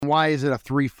why is it a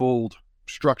threefold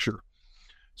structure?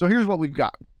 So here's what we've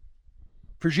got.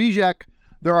 For ŽIŽEK,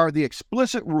 there are the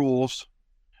explicit rules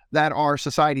that are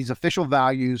society's official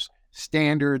values,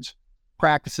 standards,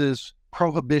 practices,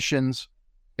 prohibitions,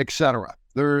 etc.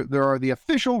 There are the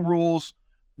official rules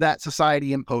that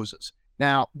society imposes.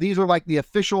 Now, these are like the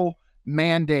official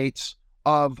mandates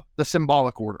of the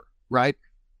symbolic order, right?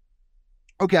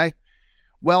 Okay.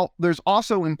 Well, there's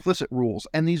also implicit rules,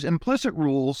 and these implicit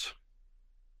rules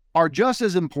are just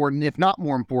as important, if not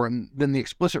more important, than the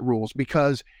explicit rules,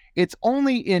 because it's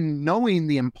only in knowing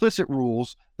the implicit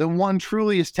rules that one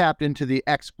truly is tapped into the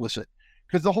explicit.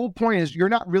 Because the whole point is you're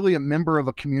not really a member of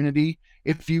a community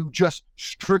if you just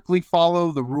strictly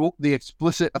follow the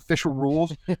explicit official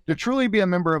rules. To truly be a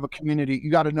member of a community, you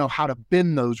got to know how to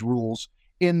bend those rules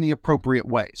in the appropriate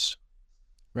ways.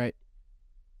 Right.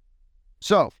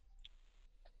 So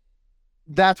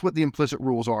that's what the implicit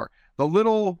rules are. The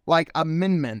little like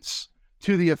amendments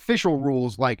to the official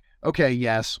rules, like, okay,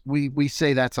 yes, we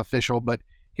say that's official, but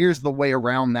here's the way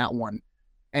around that one.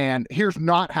 And here's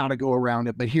not how to go around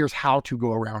it, but here's how to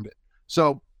go around it.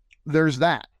 So there's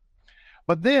that.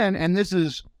 But then, and this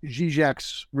is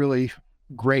ŽIŽEK's really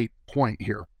great point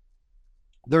here,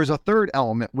 there's a third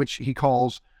element, which he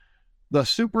calls the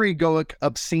superegoic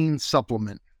obscene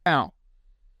supplement. Now,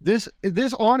 this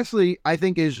honestly, I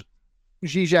think is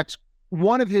ŽIŽEK's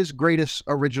one of his greatest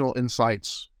original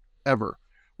insights ever,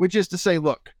 which is to say,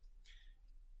 look,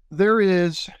 there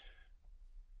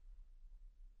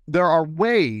are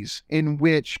ways in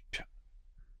which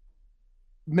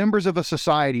members of a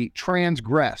society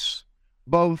transgress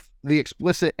both the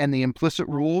explicit and the implicit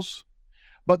rules,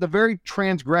 but the very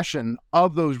transgression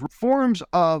of those forms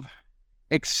of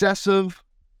excessive,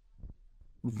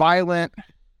 violent,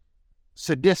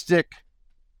 sadistic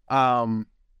forms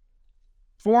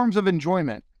of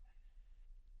enjoyment,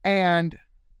 and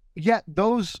yet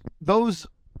those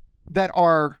that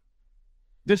are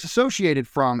disassociated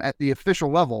from at the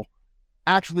official level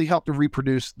actually help to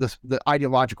reproduce the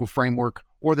ideological framework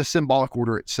or the symbolic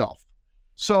order itself.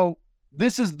 So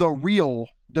this is the real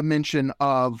dimension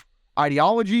of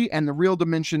ideology and the real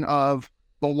dimension of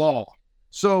the law.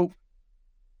 So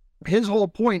his whole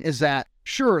point is that,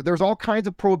 sure, there's all kinds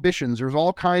of prohibitions, there's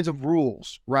all kinds of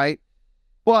rules, right?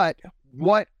 But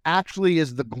what actually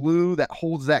is the glue that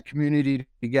holds that community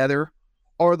together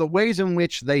are the ways in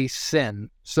which they sin,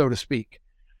 so to speak.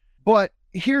 But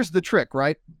here's the trick,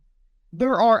 right?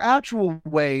 There are actual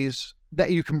ways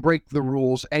that you can break the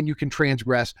rules and you can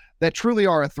transgress that truly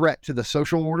are a threat to the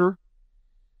social order.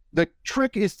 The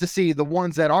trick is to see the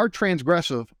ones that are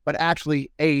transgressive, but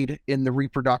actually aid in the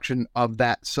reproduction of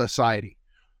that society.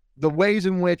 The ways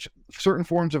in which certain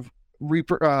forms of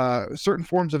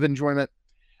enjoyment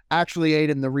actually aid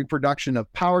in the reproduction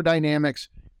of power dynamics,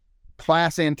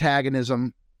 class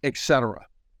antagonism, etc.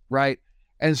 Right?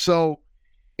 And so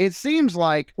it seems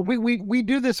like we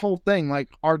do this whole thing, like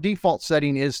our default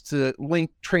setting is to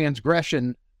link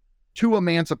transgression to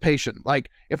emancipation. Like,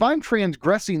 if I'm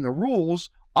transgressing the rules,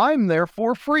 I'm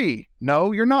therefore free.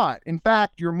 No, you're not. In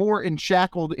fact, you're more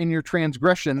enshackled in your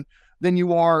transgression than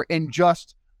you are in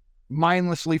just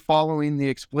mindlessly following the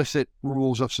explicit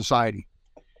rules of society.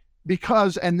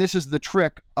 Because, and this is the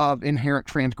trick of inherent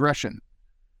transgression,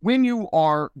 when you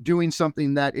are doing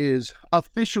something that is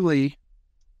officially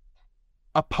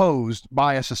opposed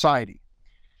by a society,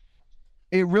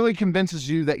 it really convinces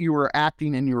you that you are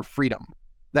acting in your freedom,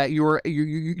 that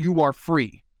you are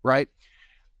free, right?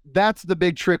 That's the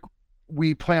big trick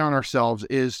we play on ourselves,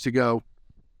 is to go,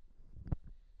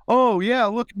 oh yeah,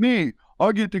 look at me,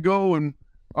 I get to go and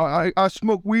I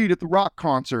smoke weed at the rock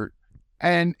concert,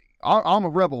 and I'm a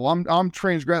rebel. I'm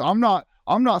transgress. I'm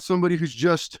not somebody who's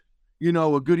just,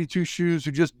 a goody two shoes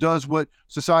who just does what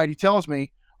society tells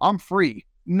me. I'm free.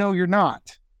 No, you're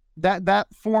not. That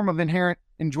form of inherent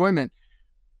enjoyment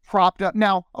propped up.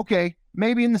 Now, okay,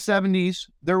 maybe in the 70s,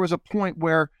 there was a point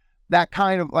where that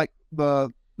kind of like the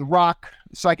rock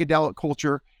psychedelic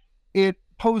culture, it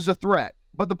posed a threat.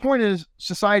 But the point is,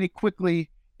 society quickly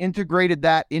integrated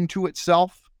that into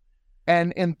itself.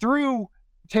 And through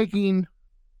taking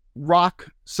rock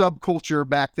subculture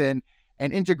back then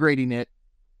and integrating it,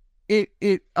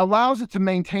 it allows it to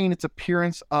maintain its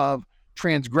appearance of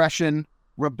transgression,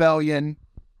 rebellion,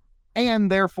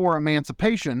 and therefore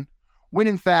emancipation, when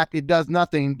in fact it does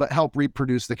nothing but help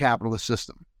reproduce the capitalist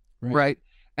system, right?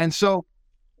 And so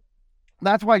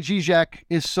that's why ŽIŽEK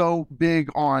is so big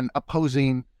on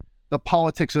opposing the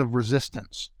politics of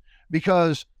resistance,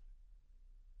 because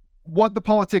what the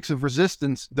politics of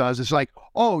resistance does is like,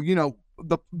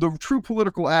 the true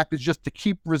political act is just to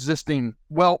keep resisting.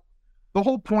 Well, the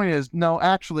whole point is, no,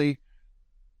 actually,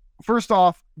 first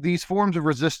off, these forms of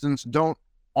resistance don't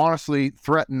honestly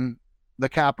threaten the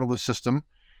capitalist system.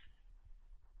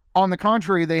 On the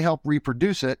contrary, they help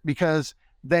reproduce it because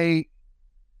they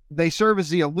serve as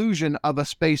the illusion of a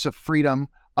space of freedom,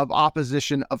 of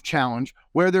opposition, of challenge,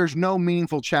 where there's no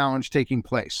meaningful challenge taking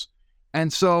place.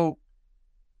 And so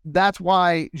that's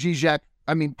why Zizek,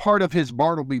 I mean, part of his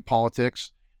Bartleby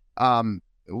politics, the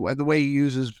way he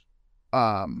uses,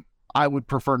 I would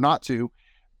prefer not to,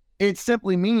 it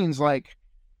simply means like,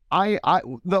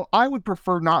 though I would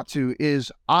prefer not to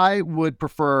is I would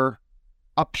prefer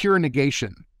a pure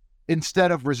negation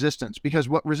instead of resistance, because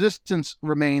what resistance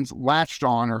remains latched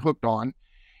on or hooked on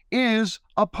is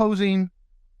opposing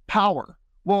power.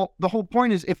 Well, the whole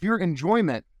point is if your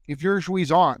enjoyment, if your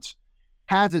jouissance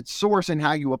has its source in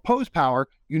how you oppose power,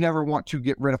 you never want to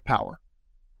get rid of power.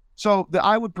 So the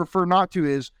I would prefer not to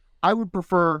is I would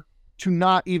prefer to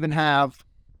not even have,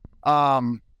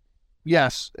 to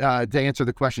answer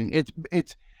the question,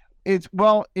 it's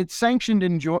sanctioned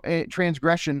in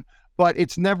transgression, but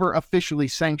it's never officially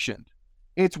sanctioned.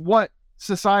 It's what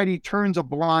society turns a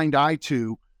blind eye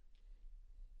to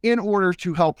in order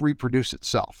to help reproduce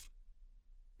itself,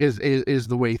 is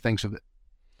the way he thinks of it.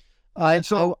 I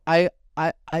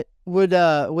would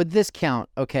this count?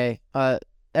 Okay.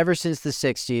 Ever since the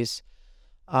 60s,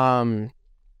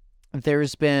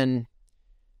 there's been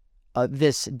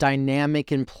this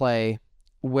dynamic in play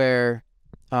where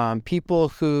people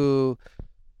who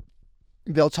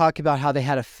they'll talk about how they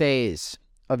had a phase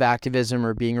of activism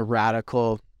or being a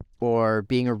radical or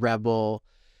being a rebel,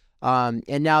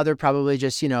 and now they're probably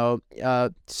just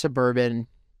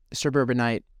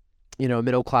suburbanite,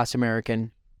 middle class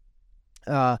American,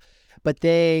 but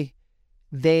they're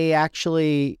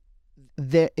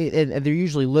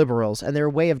usually liberals, and their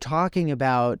way of talking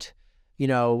about,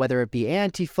 whether it be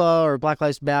Antifa or Black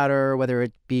Lives Matter, whether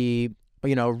it be,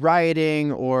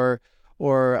 rioting or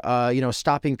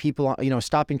stopping people,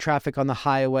 stopping traffic on the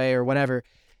highway or whatever,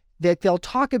 that they'll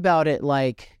talk about it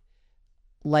like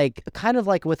kind of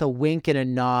like with a wink and a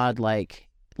nod, like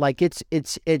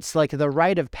it's like the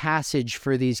rite of passage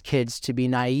for these kids to be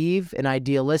naive and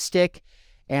idealistic,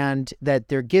 and that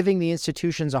they're giving the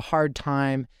institutions a hard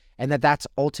time, and that's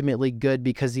ultimately good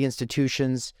because the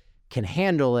institutions can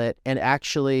handle it, and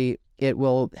actually it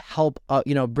will help,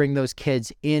 bring those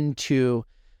kids into,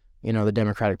 the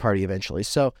Democratic Party eventually.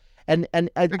 So,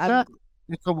 exactly.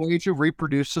 It's a way to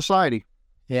reproduce society.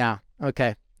 Yeah.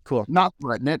 Okay, cool. Not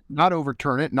threaten it, not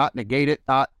overturn it, not negate it,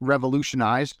 not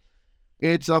revolutionize.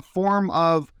 It's a form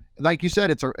of, like you said,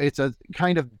 it's a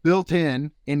kind of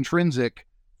built-in, intrinsic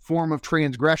form of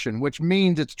transgression, which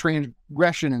means it's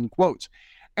transgression in quotes.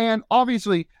 And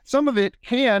obviously, some of it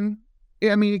can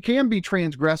be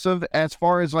transgressive as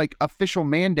far as like official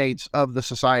mandates of the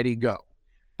society go.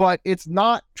 But it's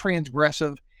not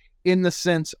transgressive in the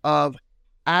sense of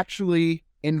actually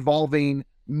involving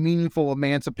meaningful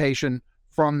emancipation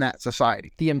from that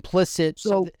society. The implicit.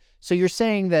 So you're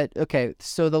saying that, okay,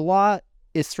 so the law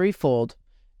is threefold.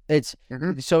 It's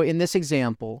so in this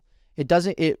example,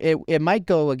 it might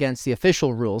go against the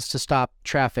official rules to stop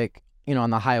traffic, on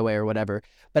the highway or whatever,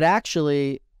 but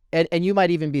actually, and you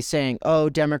might even be saying, oh,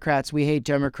 Democrats, we hate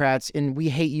Democrats and we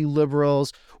hate you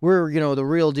liberals. We're, the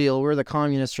real deal. We're the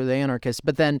communists or the anarchists.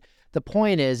 But then the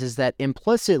point is that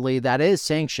implicitly that is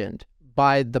sanctioned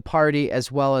by the party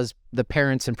as well as the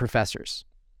parents and professors.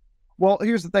 Well,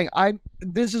 here's the thing.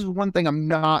 This is one thing I'm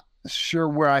not sure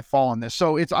where I fall on this.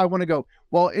 So I want to go,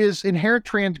 well, is inherent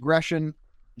transgression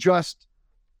just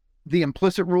the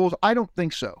implicit rules? I don't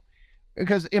think so.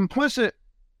 Because implicit,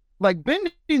 like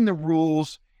bending the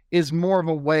rules, is more of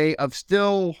a way of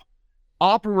still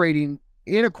operating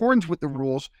in accordance with the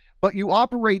rules, but you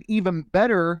operate even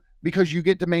better because you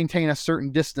get to maintain a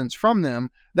certain distance from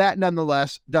them. That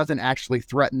nonetheless doesn't actually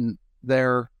threaten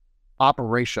their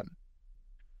operation.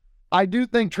 I do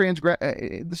think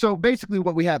so basically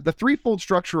what we have, the threefold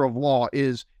structure of law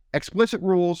is explicit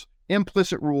rules,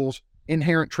 implicit rules,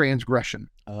 inherent transgression.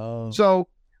 Oh. So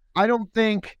I don't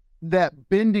think that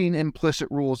bending implicit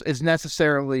rules is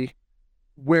necessarily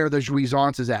where the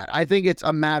jouissance is at. I think it's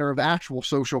a matter of actual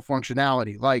social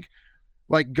functionality. Like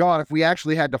God, if we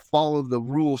actually had to follow the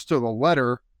rules to the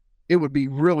letter, it would be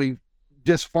really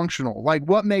dysfunctional. Like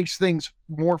what makes things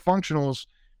more functional is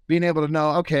being able to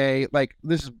know, okay, like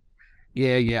this is,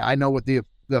 I know what the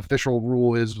official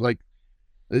rule is, like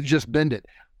just bend it.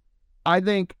 I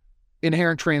think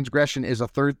inherent transgression is a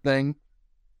third thing.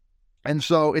 And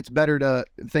so it's better to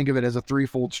think of it as a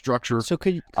threefold structure. So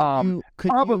could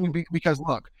probably because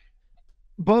look,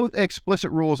 both explicit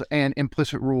rules and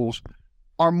implicit rules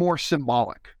are more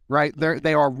symbolic, right?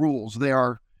 They are rules. They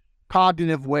are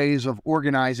cognitive ways of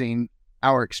organizing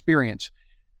our experience.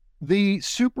 The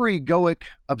superegoic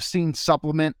obscene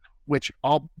supplement, which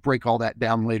I'll break all that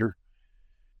down later,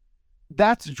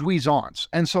 that's jouissance.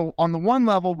 And so on the one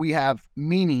level, we have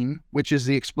meaning, which is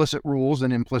the explicit rules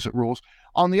and implicit rules.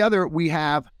 On the other, we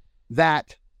have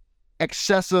that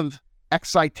excessive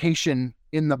excitation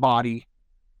in the body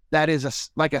that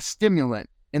is like a stimulant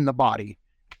in the body.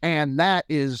 And that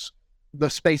is the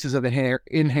spaces of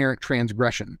inherent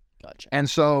transgression. Gotcha. And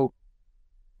so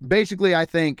basically, I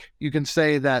think you can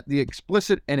say that the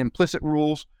explicit and implicit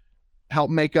rules help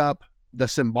make up the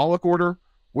symbolic order,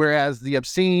 whereas the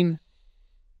obscene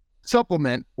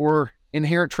supplement or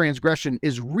inherent transgression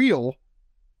is real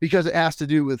because it has to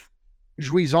do with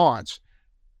jouissance.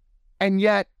 And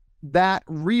yet that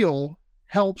real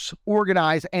helps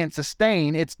organize and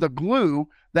sustain. It's the glue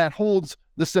that holds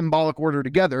the symbolic order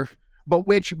together, but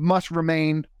which must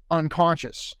remain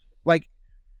unconscious. Like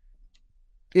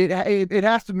it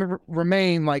has to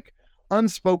remain like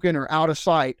unspoken or out of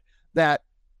sight that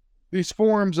these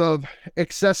forms of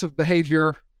excessive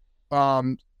behavior,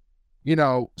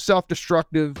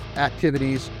 self-destructive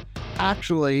activities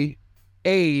actually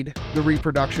aid the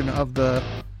reproduction of the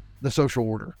social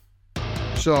order.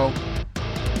 So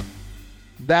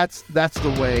that's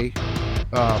the way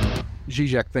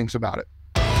ŽIŽEK thinks about it.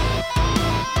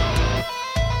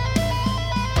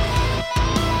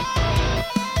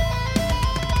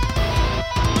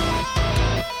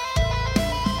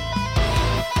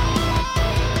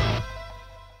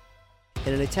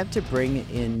 In an attempt to bring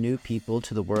in new people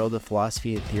to the world of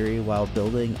philosophy and theory while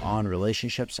building on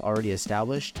relationships already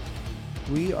established,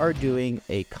 we are doing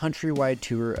a countrywide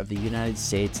tour of the United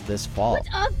States this fall. What's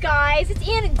up, guys? It's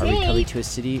Ann and Dave. Are we coming to a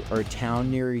city or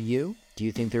town near you? Do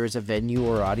you think there is a venue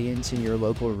or audience in your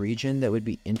local region that would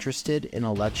be interested in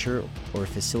a lecture or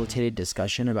facilitated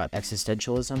discussion about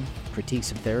existentialism,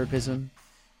 critiques of therapism,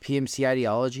 PMC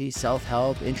ideology,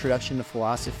 self-help, introduction to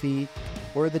philosophy,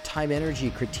 or the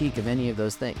time-energy critique of any of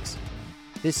those things?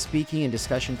 This speaking and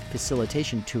discussion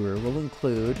facilitation tour will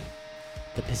include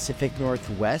the Pacific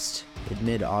Northwest in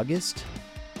mid-August,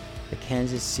 the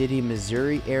Kansas City,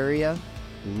 Missouri area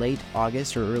late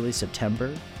August or early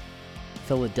September,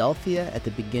 Philadelphia at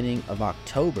the beginning of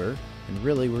October, and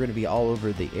really we're going to be all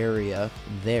over the area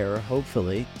there,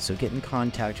 hopefully, so get in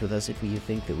contact with us if you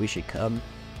think that we should come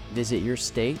visit your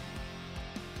state.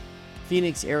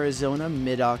 Phoenix, Arizona,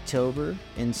 mid-October.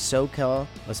 In SoCal,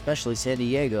 especially San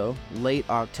Diego, late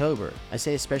October. I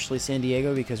say especially San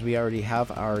Diego because we already have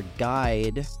our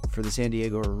guide for the San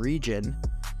Diego region.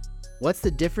 What's the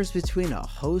difference between a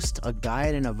host, a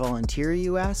guide, and a volunteer,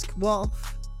 you ask? Well,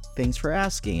 thanks for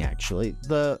asking, actually.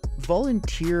 The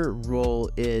volunteer role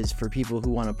is for people who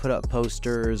want to put up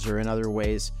posters or in other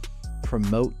ways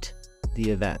promote the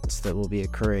events that will be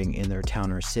occurring in their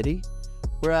town or city.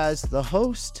 Whereas the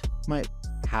host might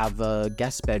have a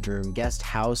guest bedroom, guest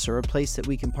house, or a place that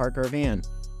we can park our van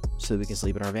so that we can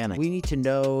sleep in our van. We need to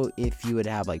know if you would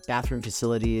have like bathroom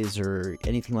facilities or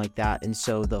anything like that. And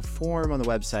so the form on the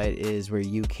website is where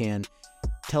you can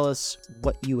tell us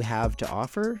what you have to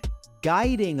offer.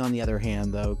 Guiding, on the other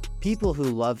hand, though, people who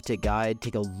love to guide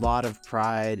take a lot of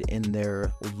pride in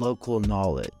their local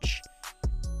knowledge.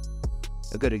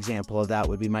 A good example of that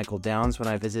would be Michael Downs when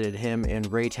I visited him in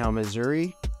Raytown,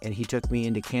 Missouri, and he took me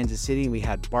into Kansas City and we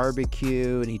had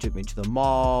barbecue, and he took me to the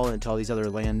mall and to all these other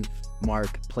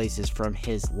landmark places from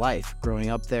his life growing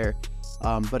up there.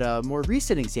 But a more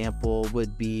recent example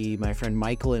would be my friend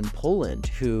Michael in Poland,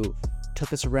 who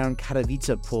took us around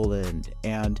Katowice, Poland,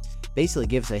 and basically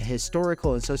gives a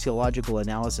historical and sociological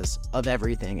analysis of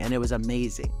everything, and it was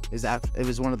amazing. It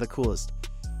was one of the coolest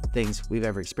things we've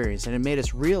ever experienced, and it made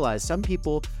us realize some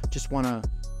people just want to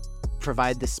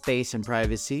provide the space and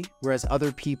privacy, whereas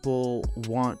other people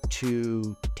want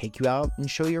to take you out and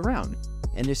show you around.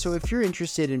 And so if you're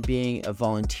interested in being a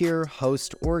volunteer,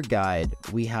 host, or guide,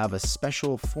 we have a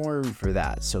special form for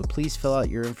that. So please fill out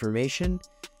your information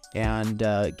and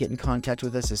get in contact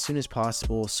with us as soon as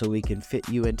possible so we can fit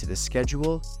you into the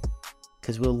schedule,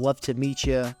 because we'll love to meet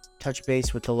you, touch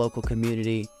base with the local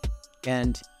community.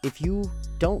 And if you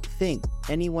don't think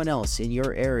anyone else in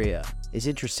your area is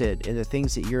interested in the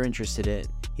things that you're interested in,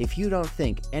 if you don't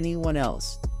think anyone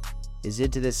else is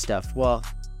into this stuff, well,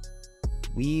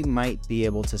 we might be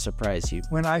able to surprise you.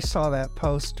 When I saw that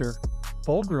poster,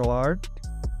 Boulder Art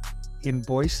in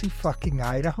Boise, fucking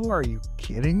Idaho, are you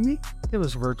kidding me? It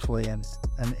was virtually an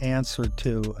answer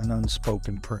to an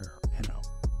unspoken prayer, It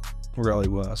really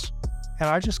was. And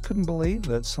I just couldn't believe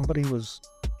that somebody was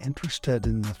interested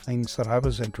in the things that I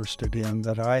was interested in,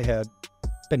 that I had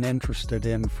been interested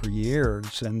in for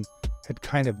years. And had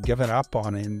kind of given up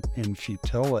on in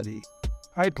futility.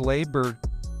 I'd labored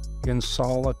in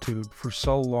solitude for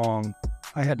so long.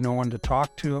 I had no one to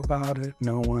talk to about it,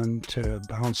 no one to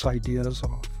bounce ideas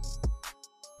off.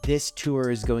 This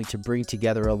tour is going to bring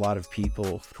together a lot of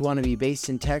people who want to be based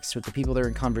in text with the people they're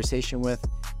in conversation with.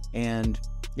 And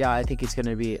yeah, I think it's going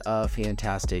to be a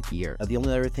fantastic year. The only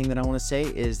other thing that I want to say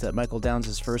is that Michael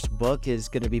Downs' first book is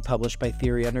going to be published by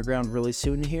Theory Underground really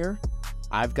soon here.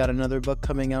 I've got another book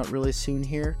coming out really soon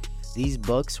here. These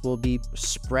books will be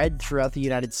spread throughout the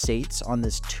United States on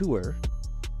this tour.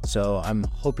 So I'm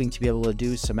hoping to be able to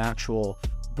do some actual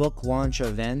book launch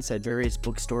events at various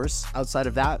bookstores. Outside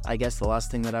of that, I guess the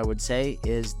last thing that I would say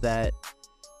is that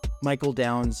Michael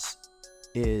Downs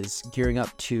is gearing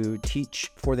up to teach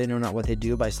For They Know Not What They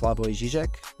Do by Slavoj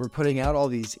Žižek. We're putting out all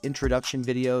these introduction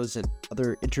videos and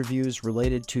other interviews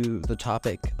related to the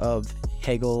topic of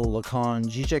Hegel, Lacan,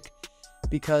 Žižek,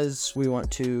 because we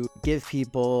want to give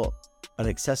people an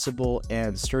accessible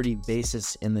and sturdy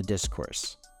basis in the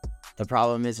discourse. The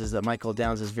problem is that Michael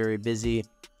Downs is very busy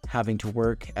having to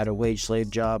work at a wage slave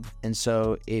job. And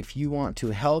so if you want to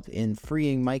help in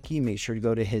freeing Mikey, make sure to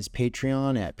go to his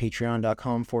Patreon at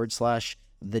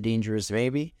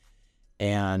patreon.com/thedangerousbaby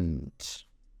and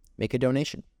make a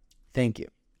donation. Thank you.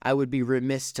 I would be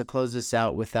remiss to close this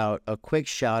out without a quick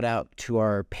shout out to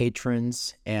our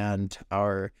patrons and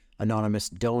our anonymous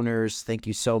donors. Thank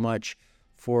you so much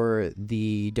for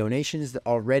the donations.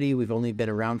 Already, we've only been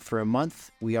around for a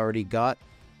month. We already got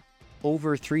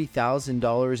over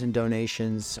 $3,000 in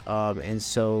donations, and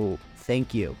so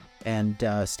thank you. And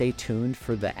stay tuned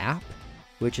for the app,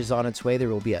 which is on its way. There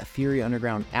will be a Theory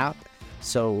Underground app.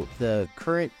 So the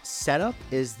current setup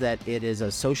is that it is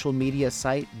a social media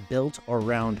site built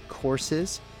around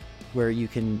courses, where you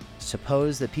can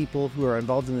suppose that people who are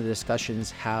involved in the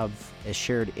discussions have a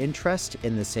shared interest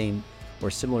in the same or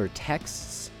similar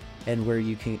texts, and where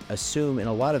you can assume in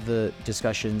a lot of the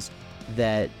discussions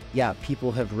that, yeah,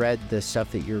 people have read the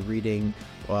stuff that you're reading,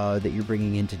 that you're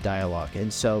bringing into dialogue.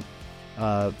 And so,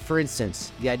 for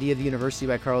instance, The Idea of the University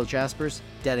by Carl Jaspers,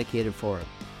 dedicated for him.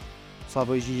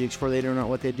 Slavoj Žižek's For They Know Not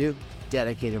What They Do,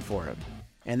 dedicated for him.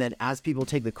 And then as people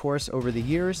take the course over the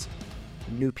years,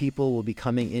 new people will be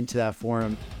coming into that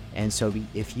forum. And so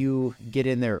if you get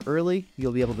in there early,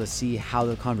 you'll be able to see how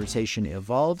the conversation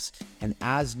evolves. And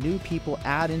as new people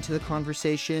add into the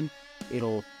conversation,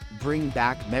 it'll bring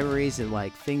back memories and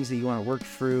like things that you want to work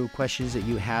through, questions that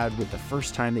you had with the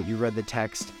first time that you read the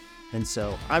text. And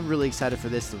so I'm really excited for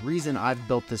this. The reason I've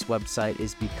built this website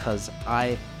is because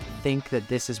I think that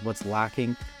this is what's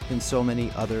lacking in so many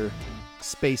other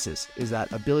spaces, is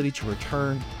that ability to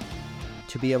return,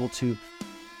 to be able to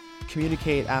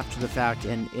communicate after the fact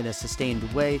and in a sustained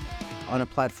way on a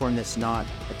platform that's not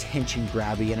attention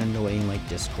grabby and annoying like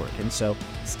Discord. And so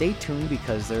stay tuned,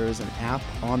 because there is an app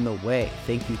on the way.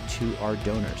 Thank you to our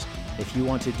donors. If you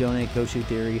want to donate, go to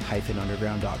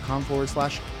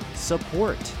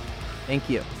theory-underground.com/support. Thank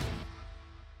you.